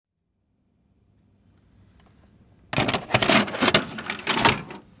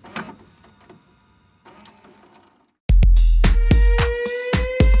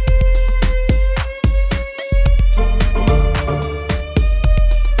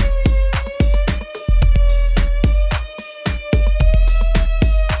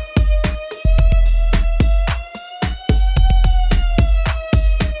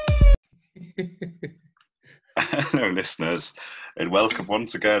listeners, and welcome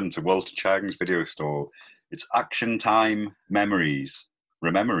once again to Walter Chang's video store. It's action time memories,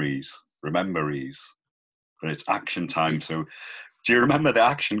 rememberies, but it's action time. So, do you remember the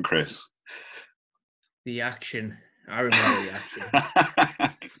action, Chris? The action. I remember the action.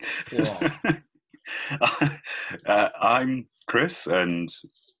 I'm Chris, and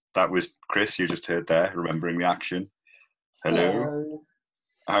that was Chris you just heard there, remembering the action. Hello.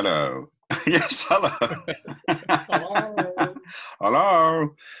 Hello. Yes, hello.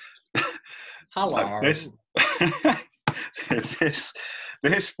 Hello. Hello.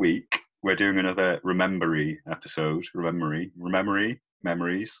 This week we're doing another memories,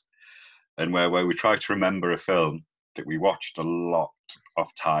 and where we try to remember a film that we watched a lot of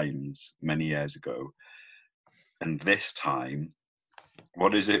times many years ago. And this time,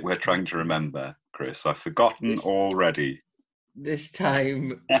 what is it we're trying to remember, Chris? I've forgotten already. This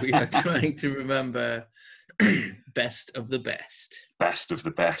time we are trying to remember Best of the Best. Best of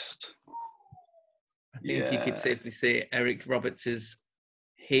the Best. I think you could safely say Eric Roberts'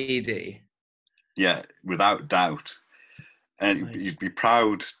 heyday. Yeah, without doubt. And you'd be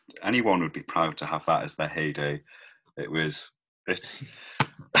proud, anyone would be proud to have that as their heyday. It's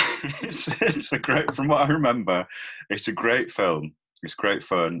a great, from what I remember, it's a great film. It's great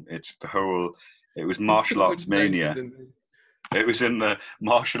fun. It was martial arts mania. It was in the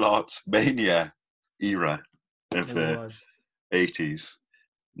martial arts mania era of the 80s.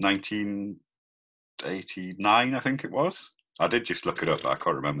 1989, I think it was. I did just look it up, but I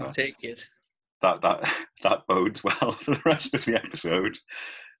can't remember. I'll take it. That bodes well for the rest of the episode.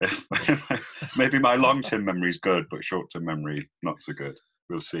 Maybe my long-term memory is good, but short-term memory not so good.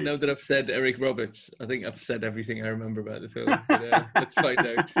 We'll see. Now that I've said Eric Roberts, I think I've said everything I remember about the film. But, let's find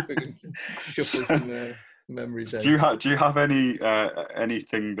out. If we can shuffle some memories out. Do you have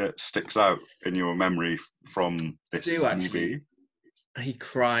anything that sticks out in your memory from this movie? He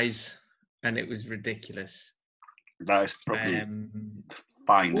cries, and it was ridiculous. That is probably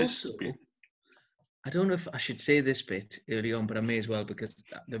fine. Also, I don't know if I should say this bit early on, but I may as well because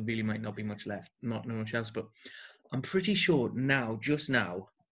there really might not be much left, not much else. But I'm pretty sure just now,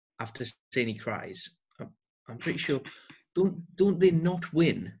 after saying he cries, I'm pretty sure, don't they not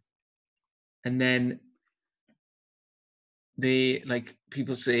win? And then they, like,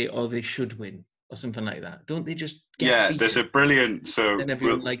 people say, oh, they should win or something like that. Don't they just get beaten? There's a brilliant, so then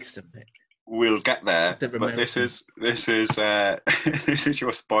everyone likes them. We'll get there, but this is this is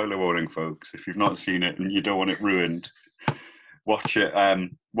your spoiler warning, folks. If you've not seen it and you don't want it ruined, watch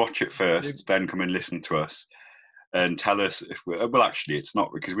it first, then come and listen to us and tell us if well, actually, it's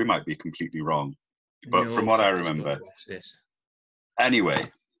not, because we might be completely wrong. But from what I remember,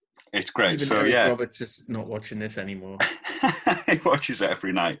 anyway, it's great. Even so Eric yeah, Roberts is not watching this anymore. He watches it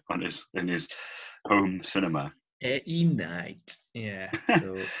every night in his home cinema. Every night, yeah.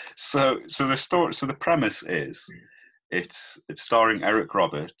 So the premise is it's starring Eric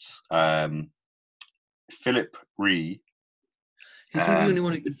Roberts, Philip Ree. He's the only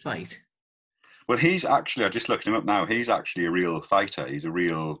one who can fight. Well, he's actually, I just looked him up now. He's actually a real fighter. He's a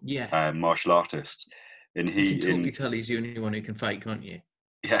real martial artist, and you can totally tell he's the only one who can fight, can't you?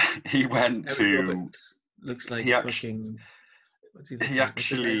 Yeah, he went Eric to. Roberts looks like fucking. What's he? He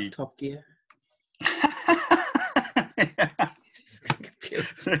actually Top Gear.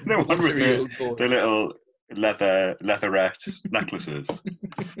 The one with the little leatherette necklaces.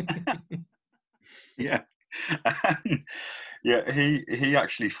 Yeah. He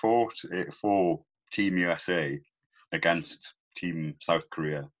actually fought for Team USA against Team South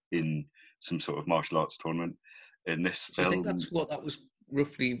Korea in some sort of martial arts tournament. In this film, I think that's what that was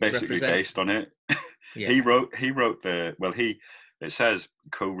roughly basically based on it. Yeah. He wrote it says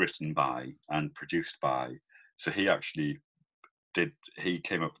co-written by and produced by. So he actually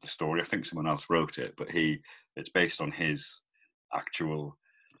came up with the story. I think someone else wrote it, but it's based on his actual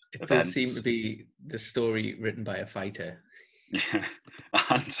It events. does seem to be the story written by a fighter. Yeah,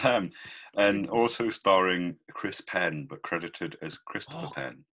 and also starring Chris Penn, but credited as Christopher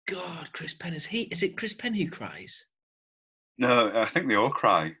Penn. God, Chris Penn is it Chris Penn who cries? No, I think they all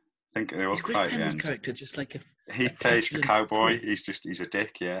cry. Is Chris Penn's character just like he plays the cowboy? Freak? He's a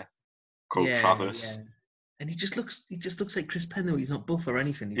dick, called Travis. Yeah. And he just looks like Chris Penn, though. He's not buff or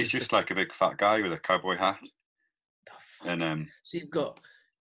anything. He's just like a big fat guy with a cowboy hat. And so you've got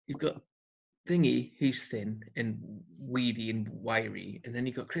Thingy, who's thin and weedy and wiry, and then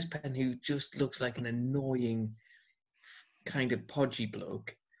you've got Chris Penn, who just looks like an annoying kind of podgy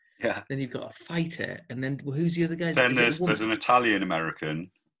bloke. Yeah. Then you've got a fighter, and then who's the other guy? Then there's an Italian American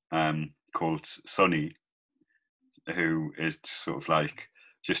called Sonny, who is sort of like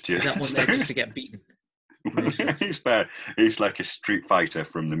just is that one there just to get beaten? He's there. He's like a street fighter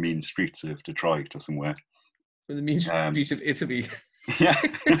from the mean streets of Detroit or somewhere. From the mean streets of Italy. Yeah,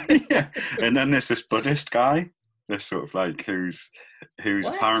 yeah. And then there's this Buddhist guy. This sort of like who's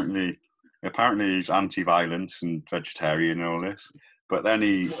apparently he's anti-violence and vegetarian and all this. But then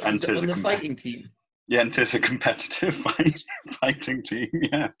he enters on the fighting team. He enters a competitive fighting team.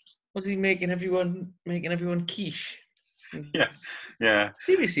 Yeah. Was he making everyone quiche? Yeah.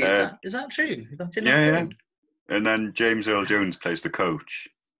 Seriously, is that true? That's in that film? Yeah. And then James Earl Jones plays the coach.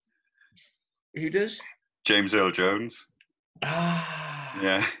 Who does? James Earl Jones. Ah.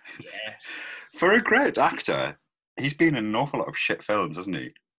 Yeah. Yes. For a great actor, he's been in an awful lot of shit films, hasn't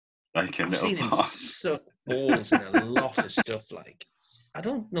he? Like in I've little seen him parts. suck balls in a lot of stuff. Like, I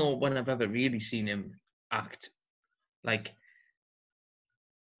don't know when I've ever really seen him act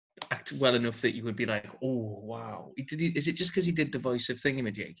well enough that you would be like, oh wow. Is it just because he did the voice of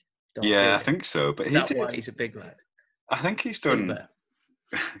Thingamajig? Yeah, I think so. But that's why he's a big lad. I think he's done.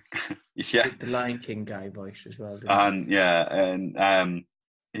 Yeah, the Lion King guy voice as well.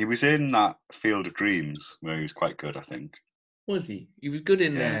 He was in that Field of Dreams where he was quite good, I think. Was he? He was good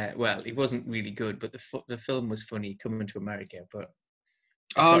in there. Well, he wasn't really good, but the film was funny. Coming to America, but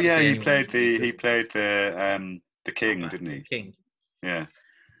he played the king, didn't he? The king. Yeah.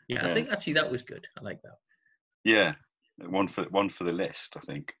 Yeah, I think actually that was good. I like that. Yeah, one for the list, I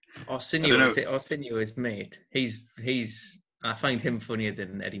think. Arsenio's mate. I find him funnier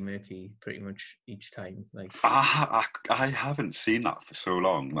than Eddie Murphy pretty much each time. Like I haven't seen that for so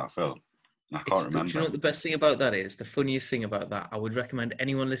long, that film. I can't remember. Do you know what the best thing about that is? The funniest thing about that, I would recommend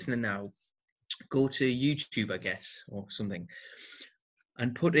anyone listening now, go to YouTube, I guess, or something,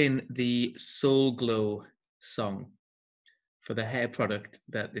 and put in the Soul Glow song for the hair product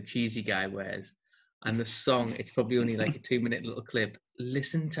that the cheesy guy wears. And the song, it's probably only like a 2-minute little clip.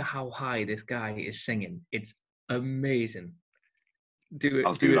 Listen to how high this guy is singing. It's amazing.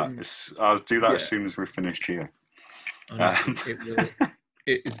 I'll do that as soon as we're finished here. Honestly,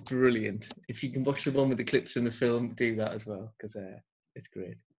 it is brilliant. If you can watch the one with the clips in the film, do that as well, because it's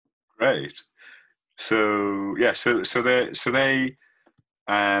great. Great. So they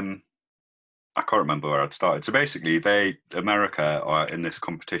I can't remember where I'd started. So basically, America are in this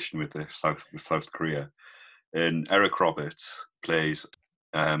competition with South Korea, and Eric Roberts plays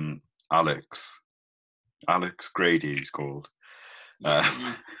Alex Grady. He's called.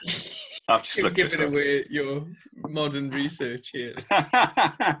 I've just You're giving away your modern research here.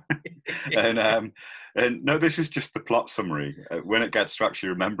 and no, this is just the plot summary. When it gets to actually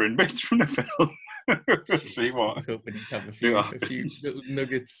remembering bits from the film, see what. I was hoping you'd have a few little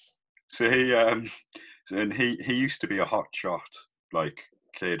nuggets. So he used to be a hot shot like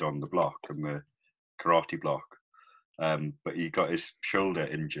kid on the block, on the karate block, but he got his shoulder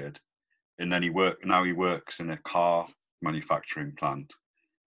injured, and then he works in a car manufacturing plant,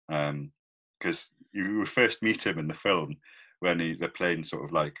 because you would first meet him in the film when they're playing sort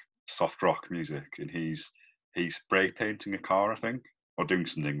of like soft rock music, and he's spray painting a car, I think, or doing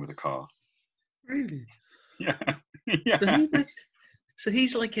something with a car. Really? Yeah. So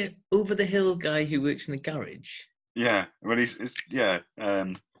he's like an over the hill guy who works in the garage. Yeah, well, it's like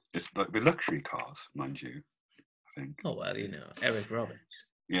the luxury cars, mind you, I think. Oh well, Eric Roberts.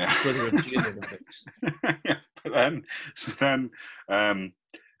 Yeah. Brother of Julia Roberts. Yeah, but then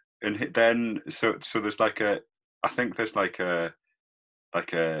there's like I think there's like a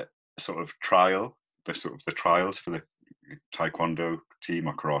sort of trial, the trials for the Taekwondo team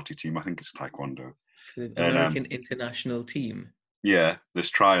or karate team. I think it's Taekwondo. For the American international team. Yeah,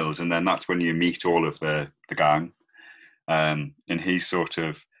 there's trials, and then that's when you meet all of the gang. And he's sort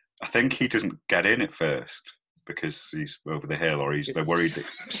of, I think he doesn't get in at first because he's over the hill, or they're worried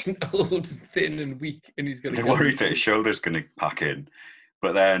that old, thin, and weak, and they're worried that his shoulder's going to pack in.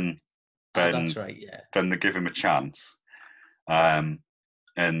 But then that's right, yeah. Then they give him a chance, and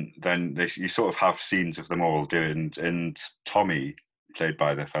then you sort of have scenes of them all doing. And Tommy, played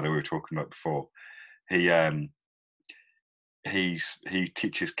by the fellow we were talking about before, he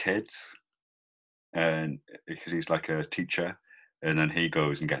teaches kids, and because he's like a teacher, and then he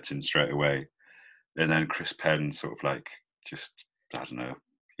goes and gets in straight away, and then Chris Penn sort of like I don't know,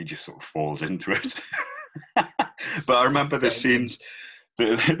 he just sort of falls into it. But I remember the scenes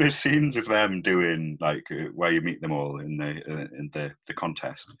of them doing like where you meet them all in the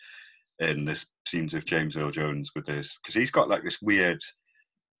contest, and there's scenes of James Earl Jones with this, because he's got like this weird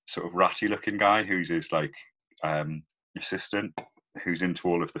sort of ratty looking guy who's his like assistant, who's into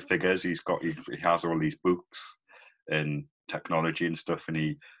all of the figures. He has all these books and technology and stuff, and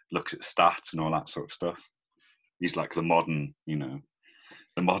he looks at stats and all that sort of stuff. He's like the modern,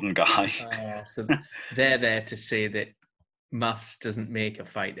 the modern guy. So they're there to say that maths doesn't make a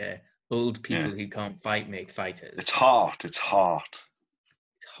fighter. Old people who can't fight make fighters. It's heart. It's heart.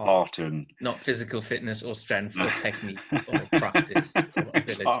 It's heart and not physical fitness or strength or technique or practice or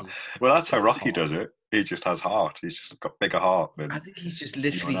ability. Well, that's how Rocky does it. He just has heart. He's just got bigger heart than. I think he's just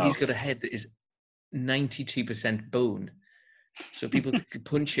literally. He's got a head that is 92% bone. So people could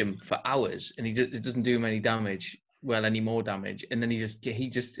punch him for hours, and it doesn't do him any damage. Well, any more damage, and then he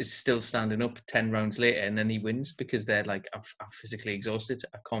just is still standing up 10 rounds later, and then he wins because they're like, I'm physically exhausted.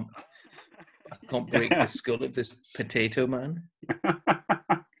 I can't break the skull of this potato man.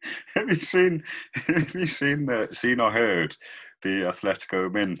 Have you seen or heard the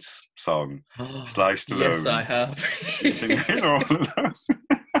Atletico Mints song, Sliced Alone? Yes, I have.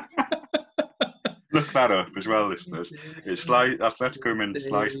 Look that up as well, listeners. It's Atletico Mints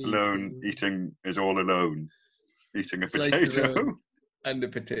Sliced Alone, eating is all alone. Eating a potato. And a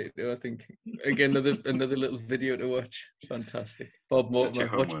potato, I think. Again, another little video to watch. Fantastic. Bob Mortimer.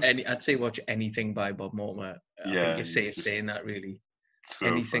 I'd say watch anything by Bob Mortimer. I think you're safe saying that, really. So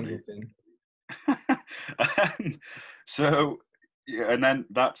any funny. single thing. So, and then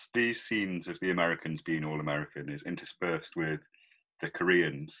that's these scenes of the Americans being all American is interspersed with the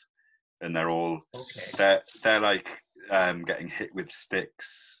Koreans, and they're all they're like getting hit with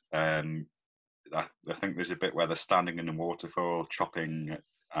sticks. I think there's a bit where they're standing in a waterfall, chopping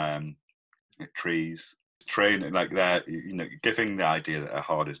at trees, training like they're giving the idea that they're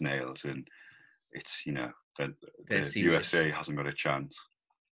hard as nails, and it's the USA hasn't got a chance.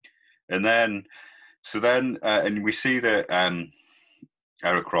 And then and we see that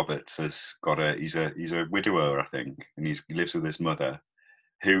Eric Roberts has got he's a widower, I think, and he lives with his mother,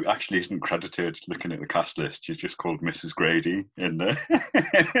 who actually isn't credited. Looking at the cast list, she's just called Mrs. Grady in the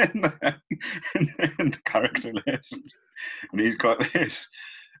in the character list, and he's got this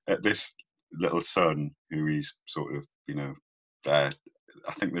little son who he's sort of I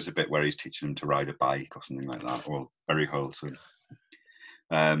think there's a bit where he's teaching him to ride a bike or something like that. All very wholesome.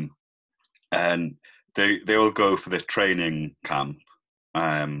 And they all go for the training camp,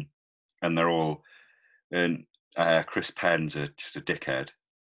 and they're all and Chris Penn's just a dickhead.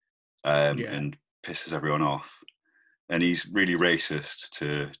 And pisses everyone off, and he's really racist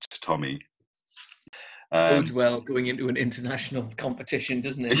to Tommy. Bodes well going into an international competition,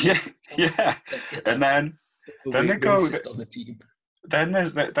 doesn't it? Yeah. And then they go on the team. Then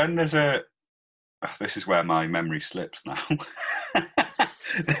there's a. This is where my memory slips now.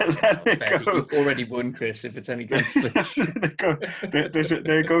 You've already won, Chris. If it's any consolation,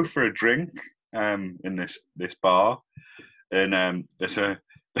 they go for a drink in this bar, and there's a.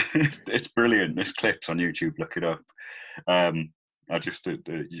 It's brilliant. This clip's on YouTube. Look it up. I just the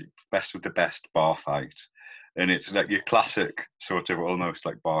best with the best bar fight, and it's like your classic sort of almost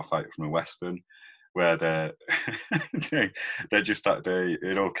like bar fight from a western, where they're just that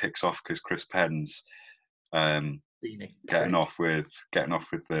it all kicks off because Chris Penn's getting off with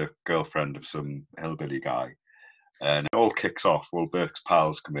the girlfriend of some hillbilly guy, and it all kicks off. All Burke's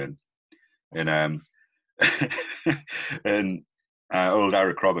pals come in, and and. Old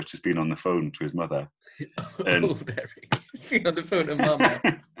Eric Roberts has been on the phone to his mother. Old Eric has been on the phone to Mama.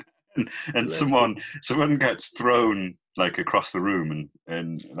 and someone gets thrown like across the room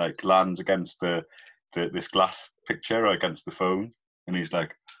and like lands against this glass picture or against the phone, and he's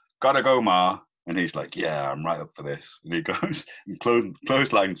like, "Gotta go, Ma." And he's like, "Yeah, I'm right up for this." And he goes and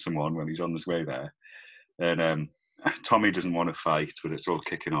clotheslines someone when he's on his way there. And Tommy doesn't want to fight, but it's all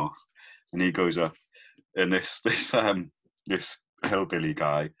kicking off, and he goes up, and this hillbilly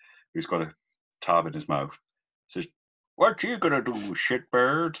guy who's got a tab in his mouth says, "What you gonna do,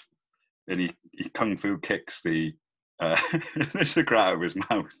 shitbird?" And he kung fu kicks the cigarette out of his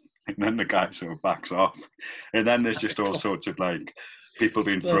mouth, and then the guy sort of backs off, and then there's just all sorts of like people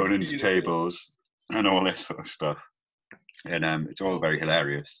being thrown into tables and all this sort of stuff, and it's all very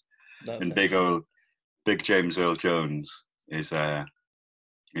hilarious. And big James Earl Jones is there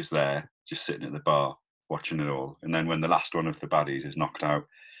just sitting at the bar watching it all, and then when the last one of the baddies is knocked out,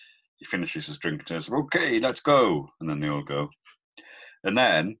 he finishes his drink and says, "Okay, let's go," and then they all go. And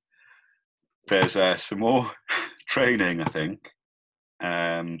then there's some more training, I think.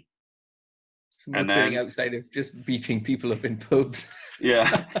 Some more training outside of just beating people up in pubs.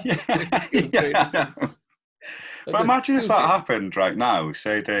 Yeah. But imagine if that happened right now.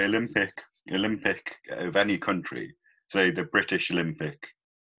 Say the Olympic of any country, say the British Olympic,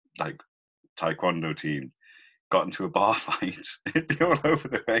 like taekwondo team got into a bar fight. It'd be all over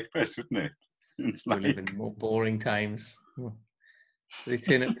the papers, wouldn't it? It's we live in more boring times. They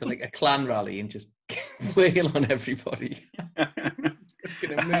turn up to like a clan rally and just wail on everybody.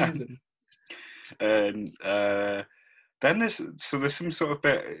 Fucking amazing. And then there's some sort of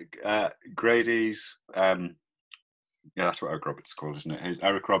bit. Grady's. Yeah, that's what Eric Roberts is called, isn't it?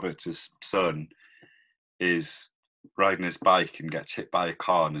 Eric Roberts' son is riding his bike and gets hit by a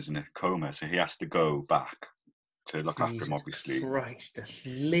car and is in a coma, so he has to go back to look after him, obviously. Christ, they're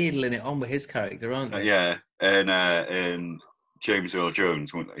ladling it on with his character, aren't they? Yeah, and James Earl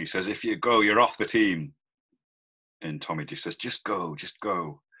Jones, he says, if you go, you're off the team. And Tommy just says, just go.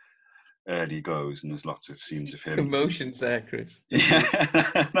 And he goes, and there's lots of scenes of him. Emotions there, Chris.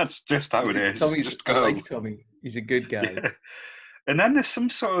 Yeah, that's just how it is. Just go. I like Tommy. He's a good guy. Yeah. And then there's some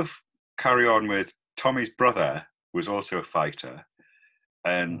sort of carry on with Tommy's brother was also a fighter,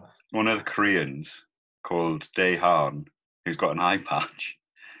 and one of the Koreans called Dae Han, who's got an eye patch,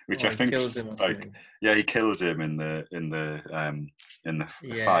 which I think kills him, yeah, he kills him in the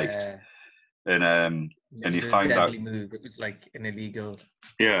fight, and you find out move. It was like an illegal.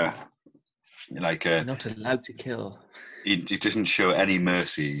 Yeah, like you're not allowed to kill. He doesn't show any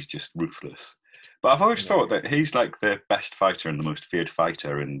mercy. He's just ruthless. But I've always thought that he's like the best fighter and the most feared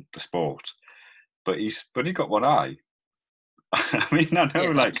fighter in the sport. But he's got one eye. I mean, I know,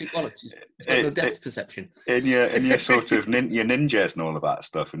 like he's got no depth perception. In your sort of your ninjas and all of that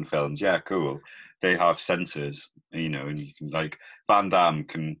stuff in films, yeah, cool. They have sensors, you know, and you can, like Van Damme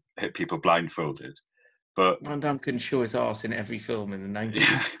can hit people blindfolded. But Van Damme couldn't show his arse in every film in the 90s.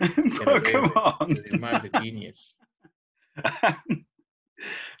 Yeah. But come on. So the man's a genius.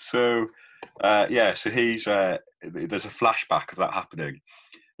 So he's there's a flashback of that happening.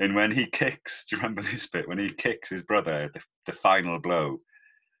 And when he kicks, do you remember this bit? When he kicks his brother, the final blow,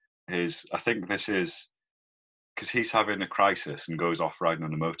 I think this is because he's having a crisis and goes off riding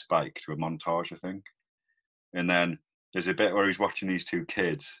on a motorbike to a montage, I think. And then there's a bit where he's watching these two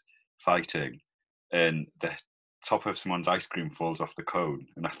kids fighting, and the top of someone's ice cream falls off the cone.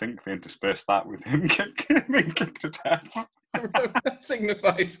 And I think they intersperse that with him being kicked to death. That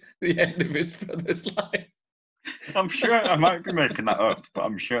signifies the end of his brother's life. I'm sure I might be making that up, but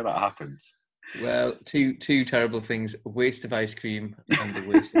I'm sure that happens. Well, two terrible things: a waste of ice cream and the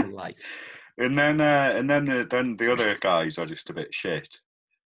waste of a life. And then the other guys are just a bit shit.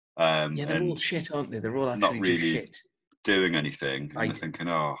 They're all shit, aren't they? They're all actually not really just shit. Doing anything. And they're thinking,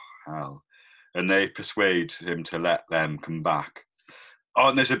 oh hell. And they persuade him to let them come back. Oh,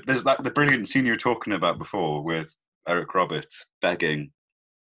 and there's the brilliant scene you were talking about before with Eric Roberts begging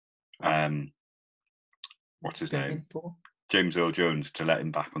what's his name? James Earl Jones to let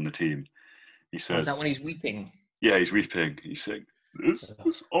him back on the team. He says, is that when he's weeping? Yeah, he's weeping. He's saying, this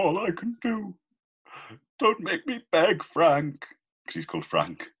is all I can do. Don't make me beg, Frank. Because he's called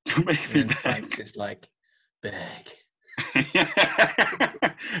Frank. Don't make me beg. Frank's just like, beg.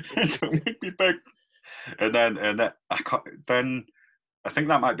 Don't make me beg. And then I think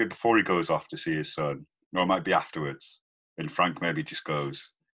that might be before he goes off to see his son. Or it might be afterwards. And Frank maybe just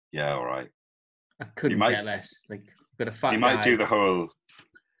goes, yeah, all right. I couldn't care less. Like, got a fat He might do the whole...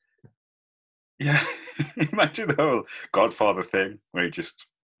 Yeah, he might do the whole Godfather thing where he just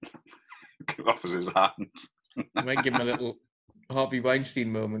offers his hands. He might give him a little Harvey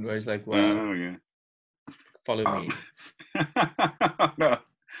Weinstein moment where he's like, well, oh, yeah. Follow me. No,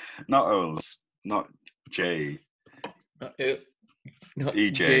 not Earls, not Jay. Not EJ.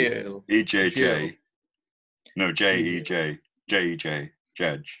 EJJ. No, JEJ. JEJ.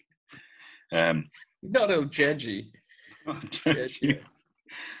 Jedge. Not old Jedgy.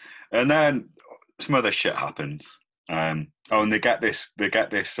 And then some other shit happens. And they get this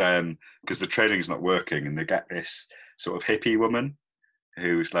because the training's not working, and they get this sort of hippie woman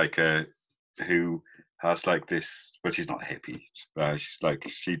who's like who has like this, but she's not a hippie.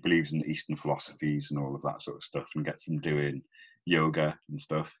 She believes in Eastern philosophies and all of that sort of stuff, and gets them doing yoga and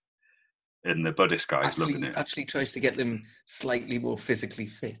stuff. And the Buddhist guy's loving it. Actually tries to get them slightly more physically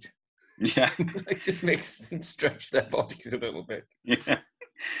fit. Yeah. It just makes them stretch their bodies a little bit. Yeah.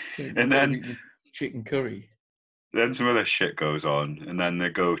 And then chicken curry. Then some other shit goes on, and then they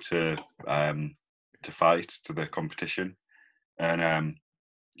go to fight to the competition. And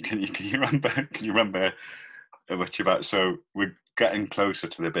can you remember much about? So we're getting closer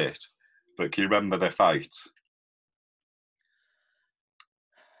to the bit, but can you remember their fights?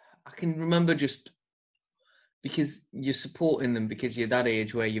 I can remember just because you're supporting them, because you're that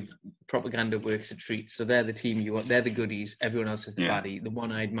age where you've propaganda works a treat. So they're the team you want. They're the goodies. Everyone else is the baddie. The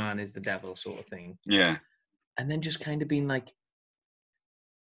one-eyed man is the devil, sort of thing. Yeah. And then just kind of being like,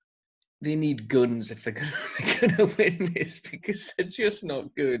 they need guns if they're gonna win this, because they're just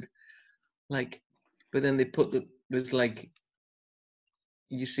not good. Like, but then they put there's like,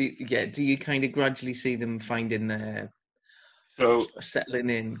 you see, do you kind of gradually see them finding their So settling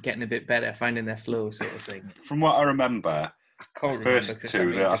in, getting a bit better, finding their flow, sort of thing. From what I remember, I can't the remember first because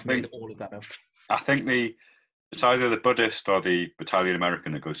two, I just made all of that up. I think it's either the Buddhist or the Italian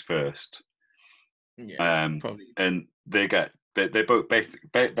American that goes first. Yeah, probably. And they both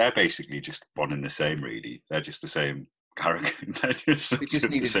they're basically just one and the same, really. They're just the same character. They're just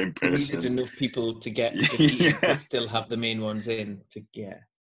the same person. They needed enough people to get defeated, but still have the main ones in.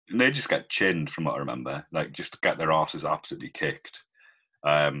 And they just get chinned, from what I remember. Like, just to get their asses absolutely kicked.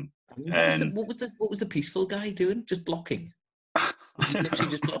 What was the peaceful guy doing? Just blocking.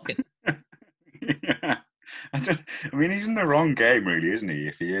 Literally just blocking. Yeah. I mean, he's in the wrong game, really, isn't he?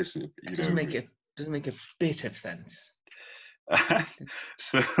 If he is, it doesn't make a bit of sense.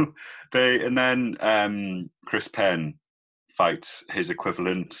 So Chris Penn fights his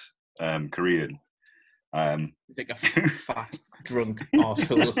equivalent Korean. He's like a fat, drunk,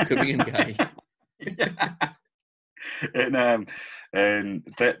 arsehole Korean guy. Yeah. And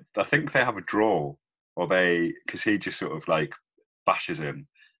I think they have a draw, because he just sort of like bashes him.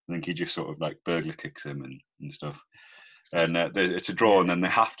 I think he just sort of like burglar kicks him and stuff. And it's a draw, and then they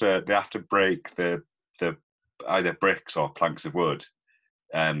have to break the either bricks or planks of wood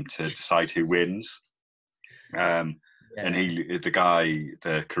to decide who wins. And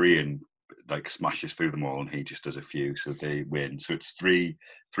the Korean, like smashes through them all, and he just does a few, so they win. So it's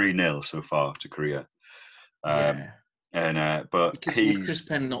 3-0 so far to Korea. But would Chris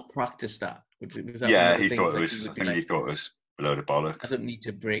Penn not practice that? Was that he thought it was. I think he thought it was a load of bollocks. I don't need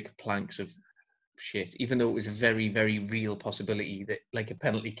to break planks of shit, even though it was a very, very real possibility that, like, a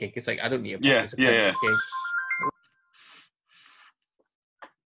penalty kick. It's like, I don't need to practice a penalty kick.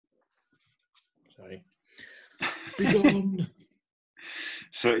 Sorry. Be gone.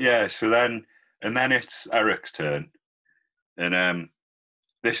 So then it's Eric's turn, and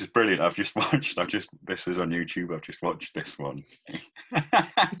this is brilliant. This is on YouTube. I've just watched this one.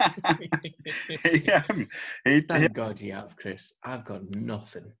 Thank God you have, Chris. I've got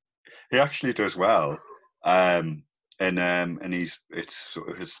nothing. He actually does well, and it's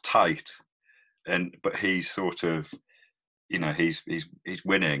tight, but he's sort of, he's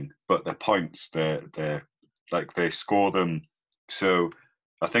winning, but the points they score them. So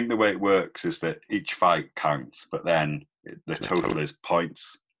I think the way it works is that each fight counts, but then the total is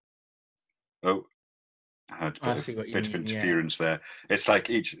points. Oh, I had a bit of interference there. It's like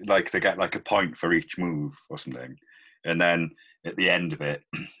they get like a point for each move or something, and then at the end of it,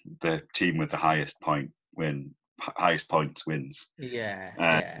 the team with the highest points wins.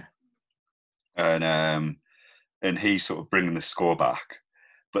 And he's sort of bringing the score back,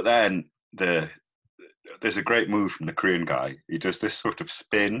 but then there's a great move from the Korean guy. He does this sort of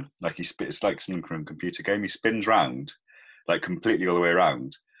spin, like it's like something from a computer game. He spins round, like completely all the way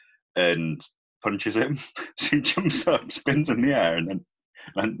around, and punches him. So he jumps up, spins in the air, and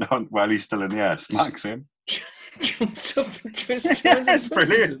while he's still in the air, smacks him. Jumps up and twists him. It's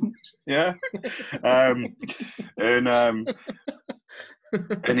brilliant. Yeah. And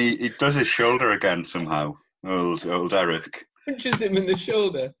he does his shoulder again somehow. Old Eric punches him in the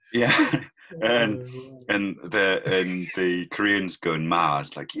shoulder. Yeah. And the Korean's going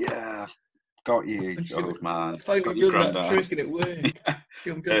mad, like, yeah, got you, old man. I finally done that trick and it worked.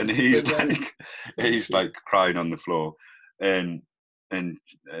 And he's like crying on the floor, and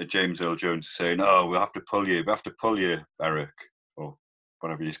James Earl Jones is saying, "Oh, we have to pull you, Eric, or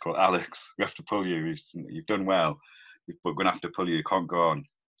whatever he's called, Alex. We have to pull you. You've done well, but we're gonna have to pull you. You can't go on."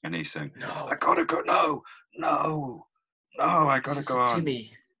 And he's saying, "No, I gotta go. No, I gotta go on."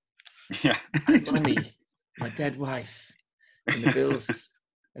 Timmy. Yeah. Mummy, my dead wife, and the bills,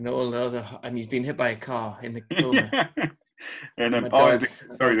 and all the other, and he's been hit by a car in the coma. Yeah. And then, the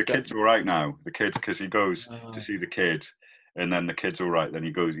kid's all right now. The kid, because he goes to see the kid, and then the kid's all right. Then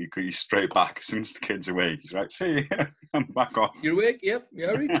he's straight back as soon as the kid's awake. He's like, "See, I'm back off." You're awake? Yep. You're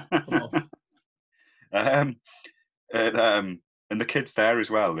all right. I'm off. And the kid's there as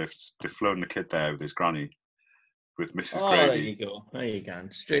well. They've flown the kid there with his granny, with Mrs. Grady. There you go. There you go.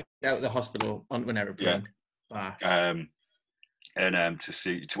 Straight out of the hospital onto an aeroplane. Yeah.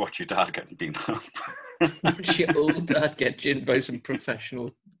 To watch your dad getting beaten up. Watch your old dad get ginned by some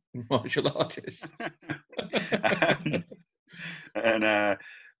professional martial artists. And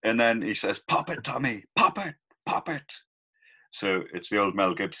then he says, "Pop it, Tommy, pop it." So it's the old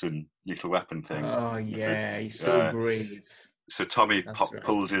Mel Gibson Lethal Weapon thing. Oh yeah, he's so brave. So Tommy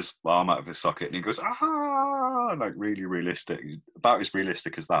pulls his arm out of his socket and he goes, "Ah!" Like really realistic, about as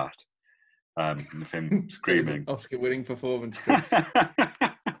realistic as that. Of him screaming. Oscar-winning performance.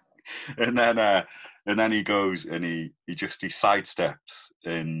 And then he goes and he sidesteps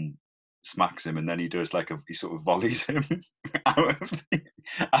smacks him, and then he does like he sort of volleys him out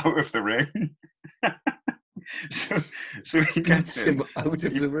of the ring. so he gets him out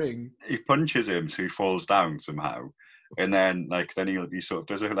of the ring. He punches him, so he falls down somehow, and then he sort of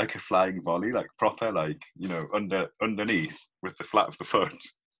does a flying volley, like proper, like, you know, underneath with the flat of the foot,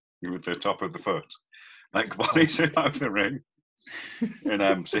 with the top of the foot, like volleys him out of the ring,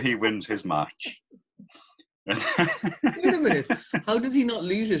 and so he wins his match. Wait a minute, how does he not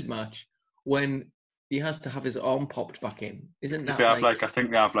lose his match when he has to have his arm popped back in? Isn't that they have I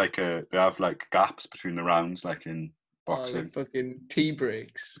think they have gaps between the rounds, like in boxing. Fucking tea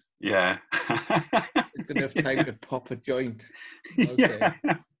breaks. Yeah. Just enough time to pop a joint. Okay.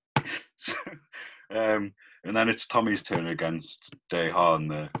 Yeah. So, and then it's Tommy's turn against Dae-Han,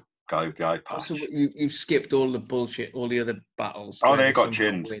 the guy with the eye patch. So you've skipped all the bullshit, all the other battles. Oh, they got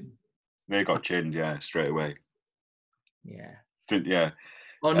chinned. They got chinned, yeah, straight away. Yeah. Yeah.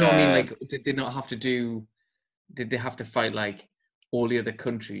 Oh no, I mean, like, did they not have to do? Did they have to fight like all the other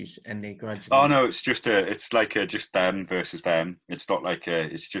countries, and they gradually? Oh no, it's just just them versus them. It's not like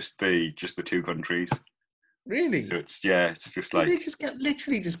it's just the two countries. Really? So it's just like they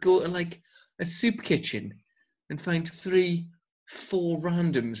literally just go to like a soup kitchen and find 3-4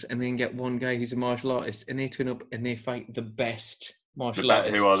 randoms, and then get one guy who's a martial artist, and they turn up and they fight the best martial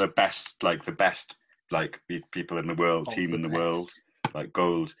artists. Who are the best people in the world, team in the world, like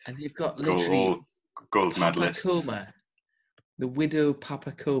gold. And they've got literally gold medalists. Papakoma, the widow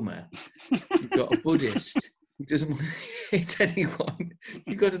Papakoma. You've got a Buddhist who doesn't want to hit anyone.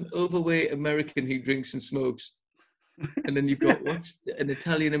 You've got an overweight American who drinks and smokes. And then you've got an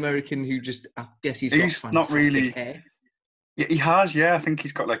Italian American who just, I guess he's got fantastic not really hair. Yeah, he has. Yeah, I think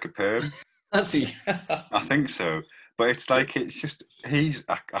he's got like a perm. Has he? I think so. But it's like, it's just,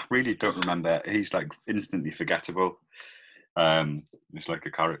 I really don't remember. He's like instantly forgettable. It's like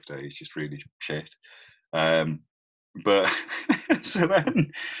a character. He's just really shit. But so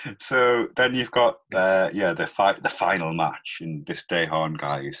then you've got the final match, and this Dae-Han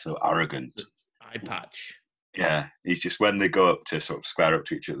guy is so arrogant. Eye patch. Yeah, he's just, when they go up to sort of square up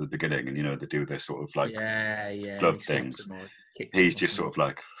to each other at the beginning, and you know they do their sort of like glove things. He's just sort of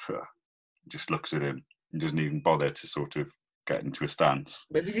like just looks at him and doesn't even bother to sort of get into a stance.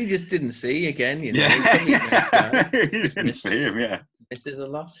 Maybe he just didn't see again. You know, yeah. He didn't see him. Yeah, misses a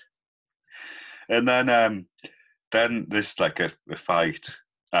lot. And then there's like a fight,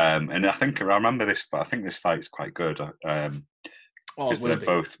 and I remember this, but I think this fight's quite good. Because they're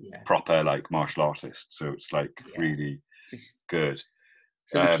both proper like martial artists, so it's like really good.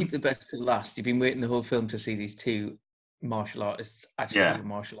 So they keep the best to last. You've been waiting the whole film to see these two martial artists actually have a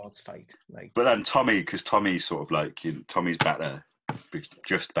martial arts fight. Like, but then Tommy's sort of like, Tommy's better,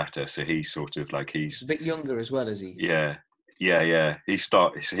 just better. So he's sort of like he's a bit younger as well, is he? Yeah. He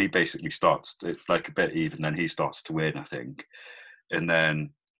basically starts. It's like a bit even. Then he starts to win, I think, and then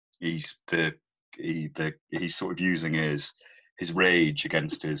he's sort of using his rage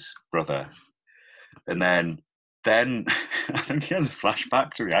against his brother, and then I think he has a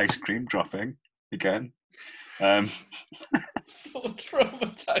flashback to the ice cream dropping again. So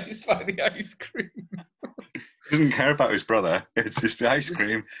traumatized by the ice cream. He doesn't care about his brother. It's just the ice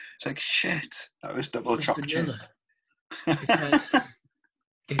cream. It's like, shit, that was double chocolate.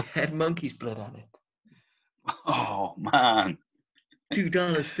 It had monkey's blood on it. Oh man.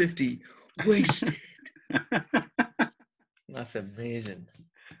 $2.50 wasted. That's amazing.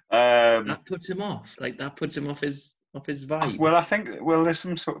 That puts him off. Like, that puts him off his vibe. Well, I think there's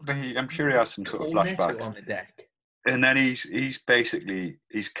some sort of, I'm sure he has some sort of flashback on the deck. And then he's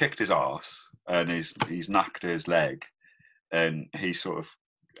kicked his arse and he's knocked his leg, and he's sort of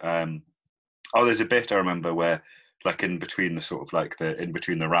there's a bit I remember where, like, in between the sort of like in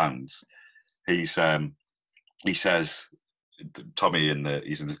between the rounds, he says, Tommy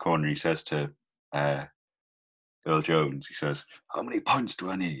he's in the corner, he says to Earl Jones, he says, "How many points do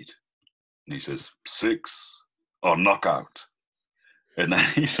I need?" And he says, 6 or knockout. And then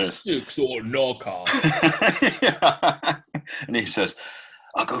he says, 6 or knockout. Yeah. And he says,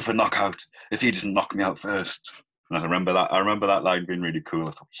 "I'll go for knockout if he doesn't knock me out first." And I remember that line being really cool.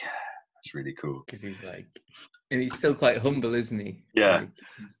 I thought, yeah, that's really cool. Because he's like, and he's still quite humble, isn't he? Yeah. Like,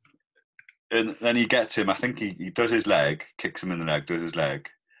 and then he gets him, I think he does his leg, kicks him in the leg, does his leg,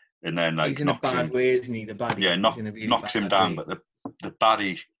 and then like he's in a bad way, isn't he? The baddie. Yeah, knocks him down, but the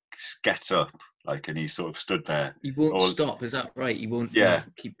baddie gets up, like, and he's sort of stood there. He won't stop, is that right? He won't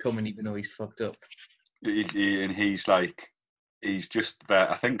keep coming even though he's fucked up. And he's like, he's just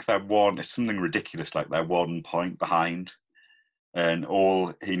there. I think it's something ridiculous, like they're 1 point behind, and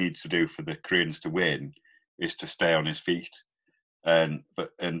all he needs to do for the Koreans to win is to stay on his feet. and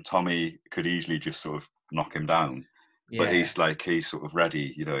Tommy could easily just sort of knock him down. Yeah. But he's sort of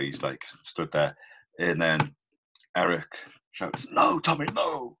ready, he's like stood there. And then Eric shouts, "No, Tommy,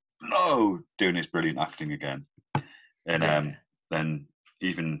 no, no," doing his brilliant acting again. And then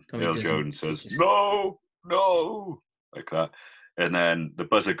even Tommy Earl Jones says, "No, no," like that. And then the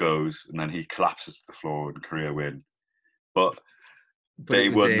buzzer goes, and then he collapses to the floor and Korea win. But they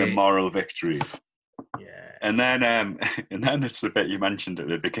won the moral victory. Yeah. And then it's the bit you mentioned at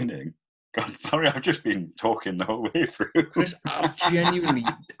the beginning. God, sorry, I've just been talking the whole way through. Chris, I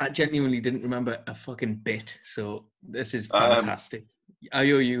genuinely didn't remember a fucking bit. So this is fantastic. I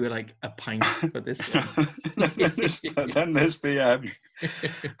owe you like a pint for this one. then there's then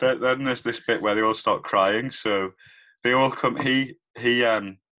there's this bit where they all start crying. So they all come. He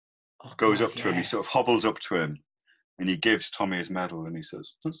goes up to him. He sort of hobbles up to him, and he gives Tommy his medal, and he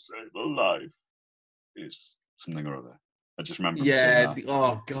says, "To save a life is something or other." I just remember. Yeah.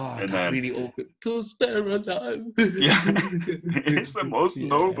 Oh God, and that then, really awkward. To stay alive. Yeah, it's the most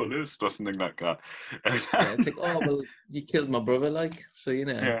noblest, or something like that. Yeah, it's like, oh well, you killed my brother, like, so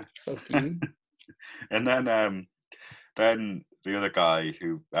fuck you. And then the other guy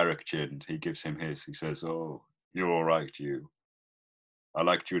who Eric chinned, he gives him his. He says, "Oh, you're all right, you. I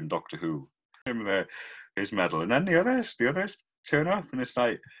liked you in Doctor Who." Him his medal, and then the others turn up, and it's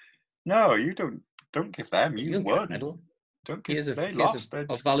like, no, you don't give them. You won. Medal. Don't give. They lost.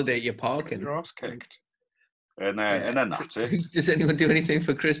 I'll validate your parking. Your ass kicked. And then that's it. Does anyone do anything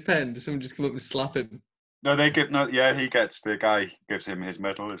for Chris Penn? Does someone just come up and slap him? No, they give no. Yeah, the guy gives him his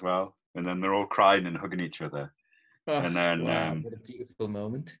medal as well, and then they're all crying and hugging each other. Oh, and then what a beautiful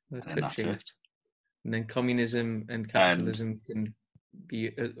moment. What a touching. That's it. And then communism and capitalism can be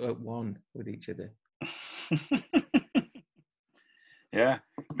at one with each other. Yeah,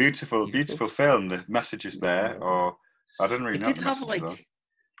 beautiful film. The message is there, or I don't really know.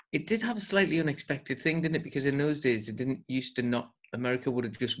 It did have a slightly unexpected thing, didn't it? Because in those days, it didn't used to not. America would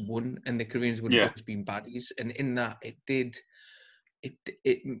have just won, and the Koreans would have just been baddies. And in that,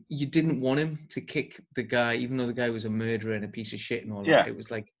 you didn't want him to kick the guy, even though the guy was a murderer and a piece of shit and all that. It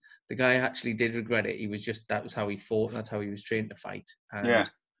was like the guy actually did regret it. He was just, that was how he fought, and that's how he was trained to fight. And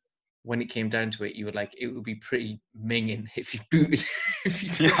when it came down to it, you were like, it would be pretty minging if you booted, if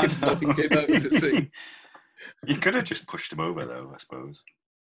you fucking him out of the thing. You could have just pushed him over, though, I suppose.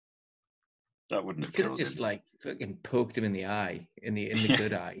 That wouldn't have killed him. You could have just like fucking poked him in the eye, in the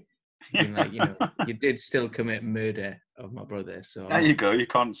good eye. Being like, you did still commit murder of my brother. So there you go. You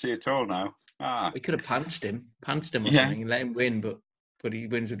can't see it all now. We could have pantsed him or something, and let him win, but he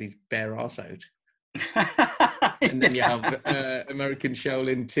wins with his bare ass out. And then you have American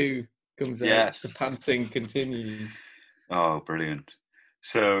Shaolin 2 comes out. Yes. The pantsing continues. Oh, brilliant.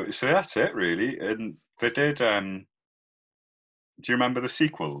 So that's it, really. And they did. Do you remember the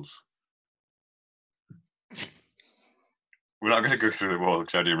sequels? We're not going to go through them all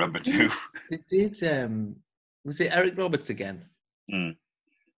because I do remember two. They did. Was it Eric Roberts again?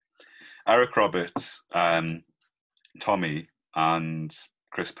 Eric Roberts, Tommy, and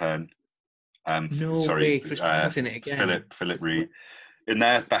Chris Penn. Chris Penn was in it again. Philip Reed. And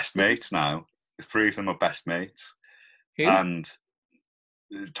they're best mates now. The three of them are best mates. Who? And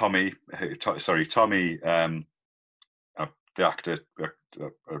Tommy, the actor,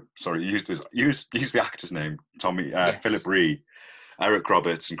 use the actor's name, Tommy, yes. Philip Reed, Eric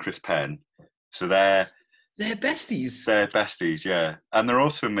Roberts, and Chris Penn. So they're besties. They're besties, yeah. And they're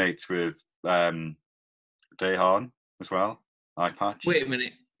also mates with Dae Han as well, Eye Patch. Wait a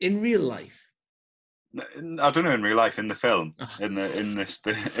minute, in real life? I don't know, in real life, in the film, in the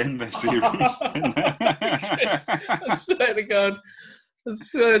series. Chris, I swear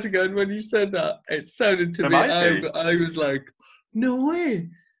to God, when you said that, it sounded to me, I was like, no way,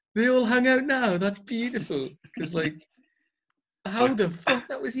 they all hang out now, that's beautiful. Because, like, how the fuck,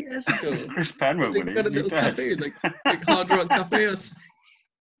 that was years ago. Chris Penn went when he got a little cafe, like Hard Rock Cafe or something.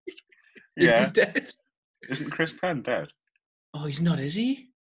 He's dead. Isn't Chris Penn dead? Oh, he's not, is he?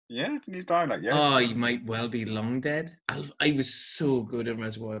 Yeah, didn't he die like yesterday? Oh, he might well be long dead. I was so good at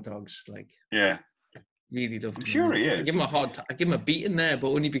Reservoir Dogs, like. Yeah. Really loved him. I'm sure he is. I give him a hard time. I give him a beating there, but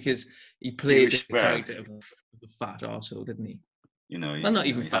only because he played the character of a fat arsehole, didn't he? Well, not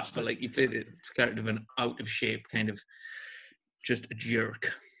even fat, but like he played the character of an out of shape kind of just a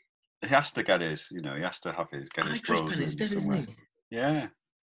jerk. He has to get his, he has to have his get his Chris Penn is dead, isn't he? Yeah.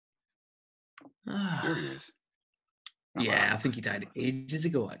 Sure he is. I think he died ages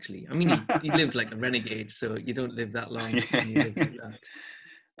ago, actually. I mean, he lived like a renegade, so you don't live that long when you live like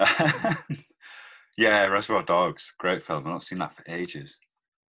that. Yeah, Reservoir Dogs, great film. I've not seen that for ages.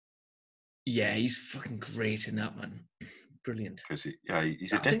 Yeah, he's fucking great in that, man. brilliant. Because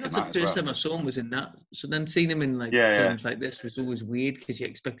he's a I think that's the first time I saw him was in that. So then seeing him in like films like this was always weird because you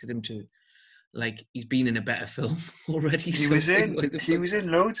expected him to, like, he's been in a better film already. He was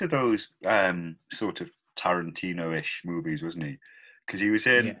in loads of those sort of Tarantino-ish movies, wasn't he? Because he was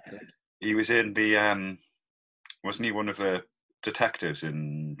in the wasn't he one of the detectives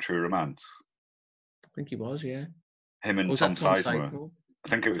in True Romance? I think he was, yeah. Him and Tom Sizemore. I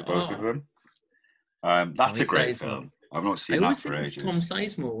think it was both of them. That's a great film. I've not seen that for ages. Tom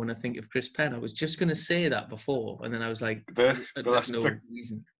Sizemore when I think of Chris Penn. I was just going to say that before, and then I was like, there's no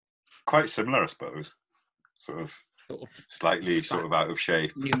reason. Quite similar, I suppose. Sort of slightly sort of out of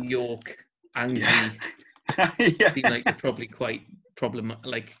shape. New York, angry. Yeah. Seem like they're probably quite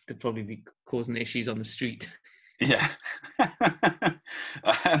like they'd probably be causing issues on the street. Yeah.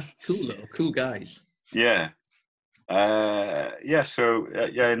 Cool though, cool guys. Yeah. So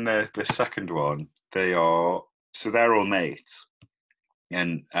in the second one, they're all mates,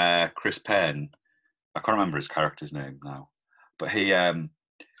 and Chris Penn, I can't remember his character's name now, but he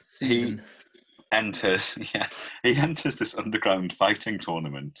enters this underground fighting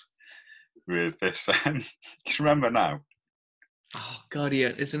tournament with this. Do you remember now? Oh God,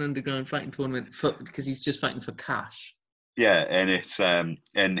 yeah, it's an underground fighting tournament because he's just fighting for cash. Yeah, and it's and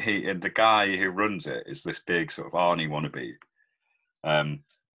the guy who runs it is this big sort of Arnie wannabe,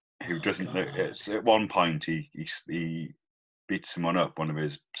 who doesn't. It's at one point he beats someone up,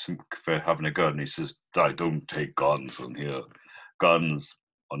 for having a gun. He says, "I don't take guns from here. Guns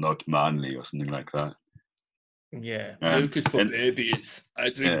are not manly," or something like that. Yeah, milk is for babies. I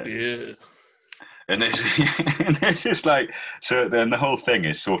drink beer. And it's just like, so then the whole thing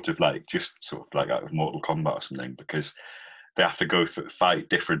is sort of like out of Mortal Kombat or something, because they have to go fight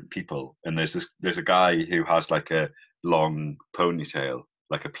different people, and there's a guy who has like a long ponytail,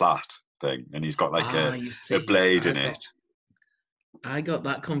 like a plait thing, and he's got like a blade in it. I got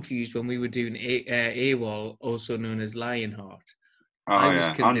that confused when we were doing AWOL, also known as Lionheart. Oh, I was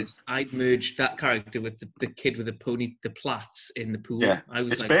convinced I'd merged that character with the kid with the plaits in the pool. Yeah, I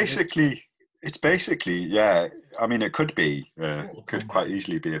was it's basically, yeah. I mean, it could be, could quite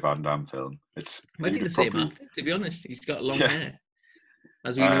easily be a Van Damme film. Might be the same actor, to be honest. He's got long hair,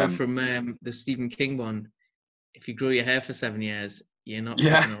 as we know from the Stephen King one. If you grow your hair for 7 years, you're not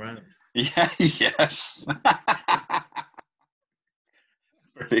fucking around. Yeah. Yes.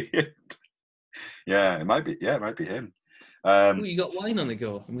 Brilliant. Yeah, it might be. Yeah, it might be him. You got wine on the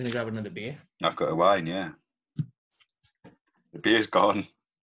go. I'm going to grab another beer. I've got a wine, yeah. The beer's gone.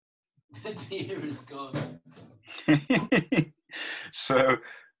 The beer is gone. So,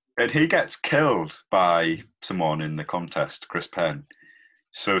 and he gets killed by someone in the contest, Chris Penn.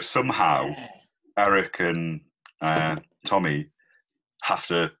 So somehow, Eric and Tommy have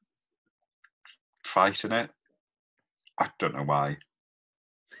to fight in it. I don't know why.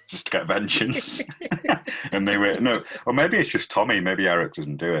 Just to get vengeance. And they win. No, or maybe it's just Tommy. Maybe Eric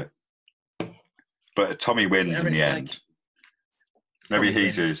doesn't do it. But Tommy wins in the end. Maybe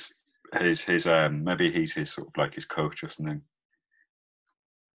he's his maybe he's his sort of like his coach or something.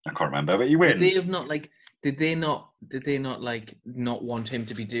 I can't remember, but he wins. Did they not not want him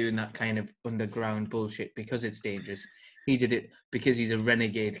to be doing that kind of underground bullshit because it's dangerous? He did it because he's a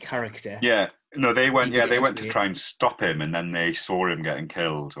renegade character. Yeah. No, they went to try and stop him, and then they saw him getting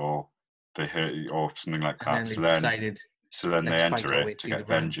killed, or they hurt, or something like that. So then they enter it to get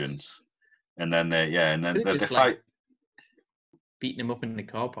vengeance. And then they fight. Beating him up in the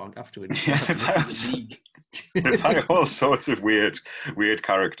car park afterwards. Yeah, they fight all sorts of weird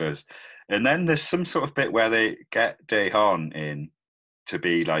characters. And then there's some sort of bit where they get Dae-Han in to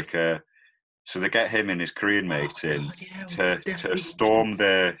be like so they get him and his Korean mates to storm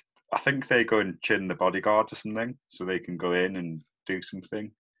the. I think they go and chin the bodyguards or something, so they can go in and do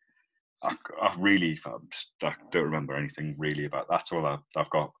something. I don't remember anything really about that. That's all I've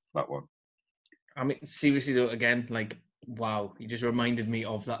got, that one. I mean, seriously though, again, like, wow, you just reminded me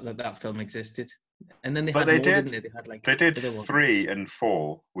of that film existed. And then they didn't they? They did 3 and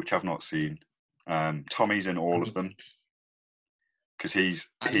 4, which I've not seen. Tommy's in all of them. Because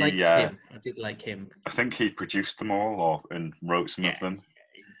I did like him. I think he produced them all and wrote some of them.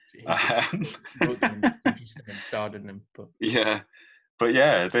 Wrote them and produced them and starred in them. But the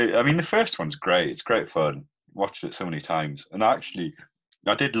first one's great. It's great fun. Watched it so many times. And actually,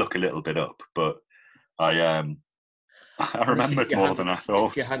 I did look a little bit up, but I remembered more than I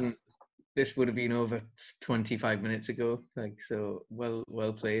thought. If you hadn't, this would have been over 25 minutes ago. So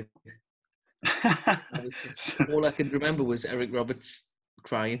well played. All I could remember was Eric Roberts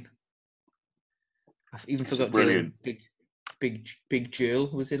crying. I've even forgot brilliant. Big Joel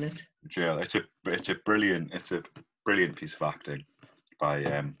was in it. Joel, it's a brilliant. brilliant piece of acting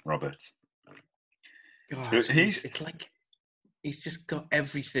by Roberts. God, so it's like he's just got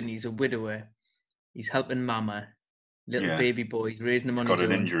everything. He's a widower. He's helping Mama, little baby boy. He's raising him on his own.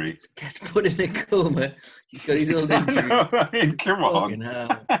 Got an injury. Gets put in a coma. He's got his old injury. I mean, come on.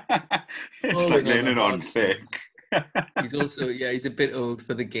 It's like leaning on thick. He's also, he's a bit old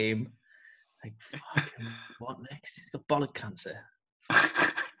for the game. Like, fucking, what next? He's got bollock cancer.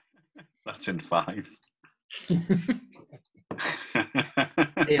 That's in 5.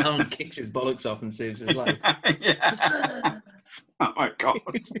 Alan kicks his bollocks off and saves his life. Yeah. Oh my God.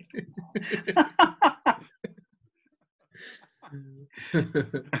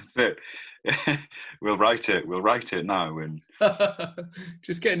 That's it. We'll write it now. And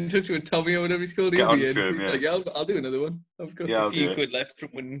just get in touch with Tommy or whatever he's called. Get on he's to him, like, I'll do another one. I've got a few quid left from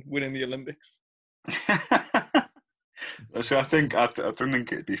winning the Olympics. So I don't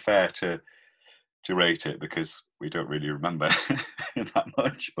think it'd be fair to rate it because we don't really remember that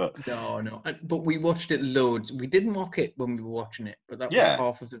much. But no. But we watched it loads. We didn't mock it when we were watching it, but that was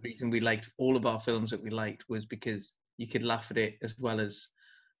half of the reason we liked all of our films that we liked was because you could laugh at it as well as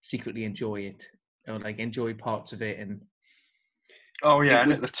secretly enjoy it, or like enjoy parts of it. And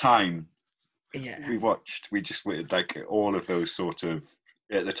and at the time, we just like all of those sort of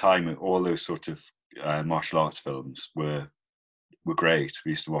at the time, all those sort of martial arts films were great.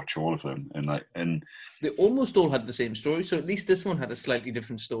 We used to watch all of them, and they almost all had the same story. So at least this one had a slightly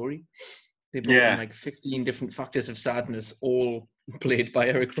different story. They brought in like 15 different factors of sadness, all played by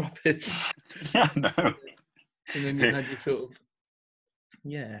Eric Roberts. Yeah, no. And then you had your sort of,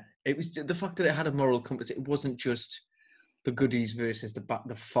 it was the fact that it had a moral compass. It wasn't just the goodies versus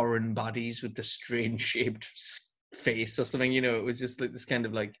the foreign baddies with the strange shaped face or something. It was just like this kind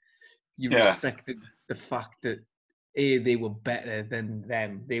of like you respected the fact that they were better than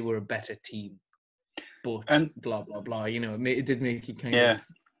them. They were a better team, but blah blah blah. It did make you kind of.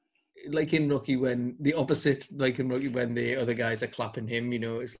 Like in Rocky when the opposite, like in Rocky when the other guys are clapping him,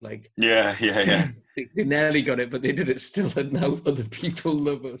 it's like they nearly got it, but they did it still, and now other people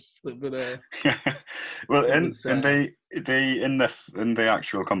love us. But well, and they in the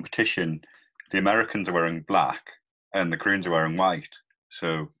actual competition, the Americans are wearing black and the Koreans are wearing white.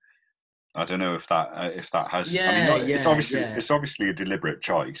 So I don't know if that has. It's obviously a deliberate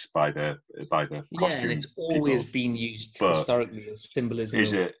choice by the costume. And it's always been used historically as symbolism.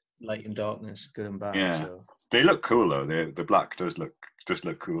 Is it? Light and darkness, good and bad. Yeah, so. They look cool though. The black does look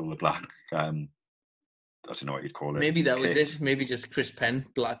cool. The black, I don't know what you'd call it. Maybe that was it. Maybe just Chris Penn,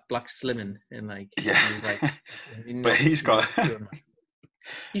 black slimming, and like he's like, but he's got.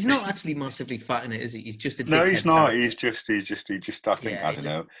 He's not actually massively fat in it, is he? He's just a. No, he's not. He's just. I think I don't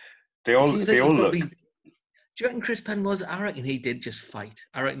know. They all look. Do you reckon Chris Penn was? I reckon he did just fight.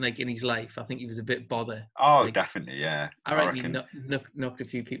 I reckon, like in his life, I think he was a bit bothered. Oh, like, definitely, yeah. I reckon he knocked a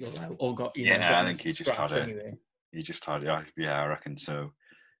few people out, or got I think he just had it. Anyway. He just had it. Yeah, I reckon so.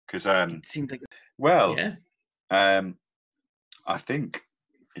 Because it seemed like. Well, I think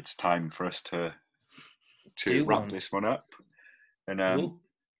it's time for us to wrap this one up, and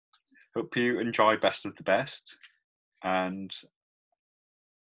hope you enjoy Best of the Best, and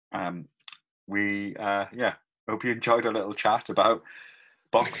we hope you enjoyed a little chat about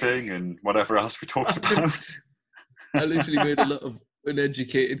boxing and whatever else we talked about. I literally made a lot of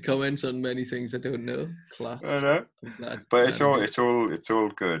uneducated comments on many things I don't know. Class. I know. But it's all good. It's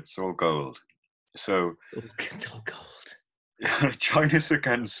all gold. So it's all gold. Join us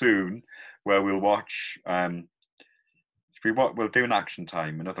again soon, where we'll watch. We'll do another action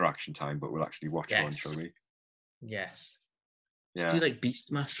time, but we'll actually watch one, shall we? Yes. Yeah. Do like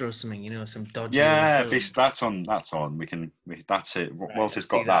Beastmaster or something, some dodgy. Yeah, that's on. That's it. Right, Walter's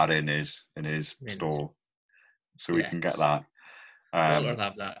got that in his store, so we can get that. Walter will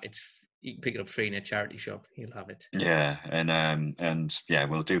have that. You can pick it up free in a charity shop. He'll have it. Yeah, and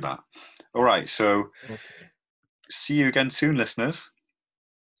we'll do that. All right. So, see you again soon, listeners.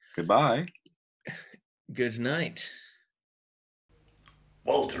 Goodbye. Good night.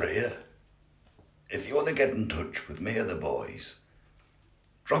 Walter here. If you want to get in touch with me or the boys,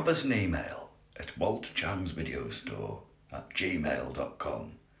 drop us an email at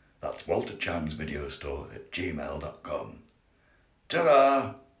walterchangsvideostore@gmail.com. That's walterchangsvideostore@gmail.com.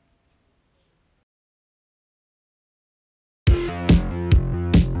 Ta-da!